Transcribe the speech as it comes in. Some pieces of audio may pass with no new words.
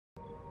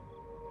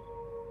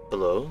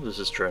Hello, this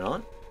is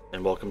Trenont,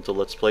 and welcome to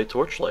Let's Play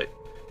Torchlight.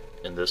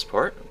 In this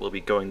part, we'll be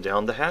going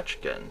down the hatch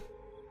again.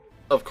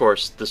 Of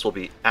course, this will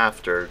be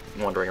after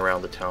wandering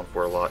around the town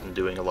for a lot and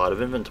doing a lot of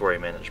inventory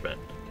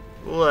management.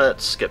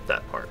 Let's skip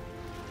that part.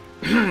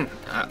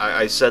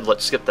 I said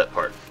let's skip that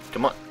part.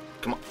 Come on,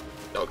 come on.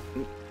 Oh,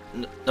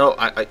 no,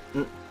 I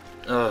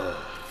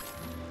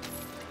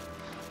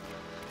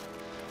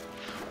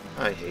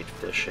hate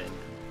fishing.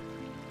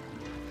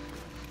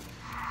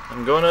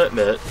 I'm going to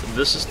admit,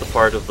 this is the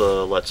part of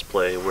the Let's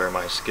Play where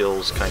my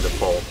skills kind of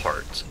fall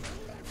apart,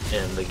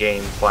 and the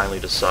game finally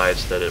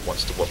decides that it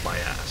wants to whoop my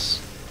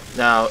ass.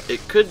 Now,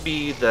 it could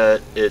be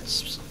that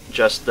it's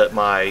just that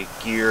my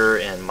gear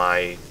and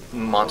my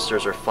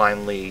monsters are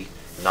finally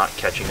not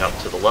catching up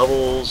to the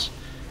levels,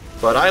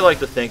 but I like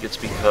to think it's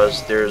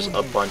because there's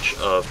a bunch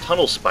of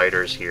tunnel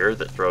spiders here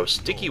that throw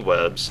sticky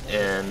webs,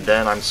 and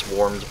then I'm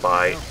swarmed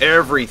by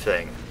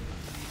everything.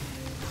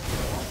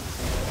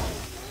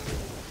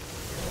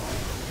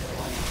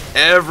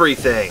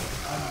 Everything!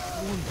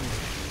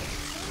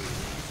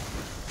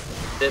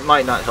 It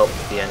might not help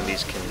that the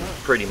enemies can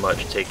pretty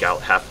much take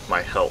out half of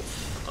my health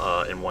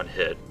in one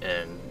hit,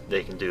 and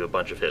they can do a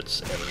bunch of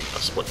hits in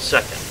a split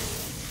second.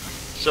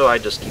 So I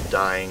just keep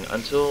dying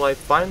until I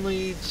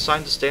finally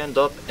decide to stand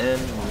up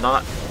and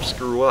not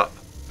screw up.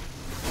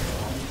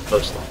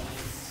 Mostly.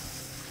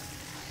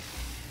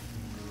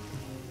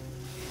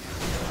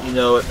 You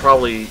know, it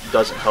probably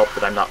doesn't help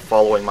that I'm not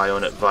following my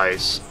own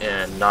advice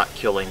and not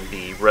killing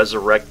the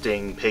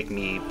resurrecting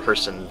pygmy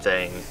person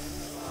thing.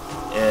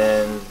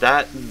 And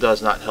that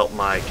does not help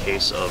my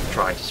case of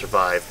trying to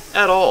survive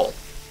at all.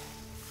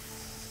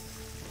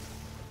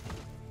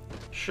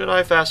 Should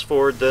I fast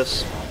forward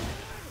this?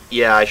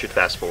 Yeah, I should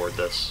fast forward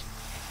this.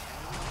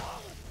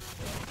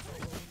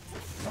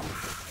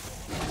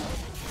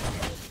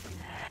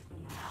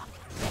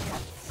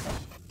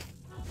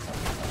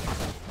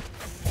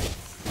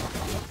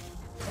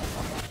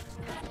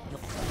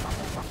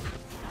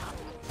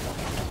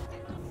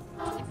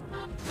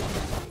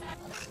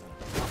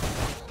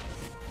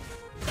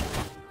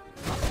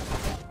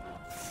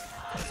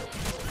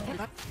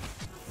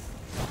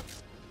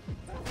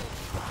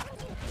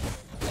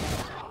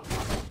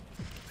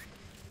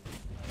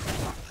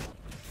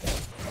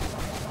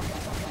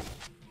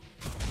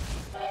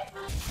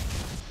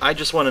 I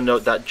just want to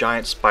note that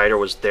giant spider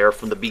was there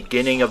from the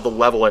beginning of the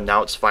level and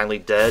now it's finally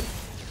dead.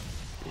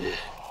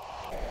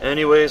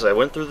 Anyways, I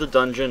went through the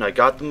dungeon, I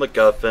got the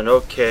MacGuffin,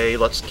 okay,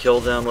 let's kill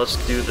them, let's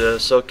do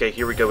this, okay,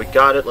 here we go, we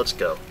got it, let's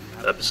go.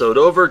 Episode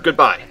over,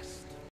 goodbye.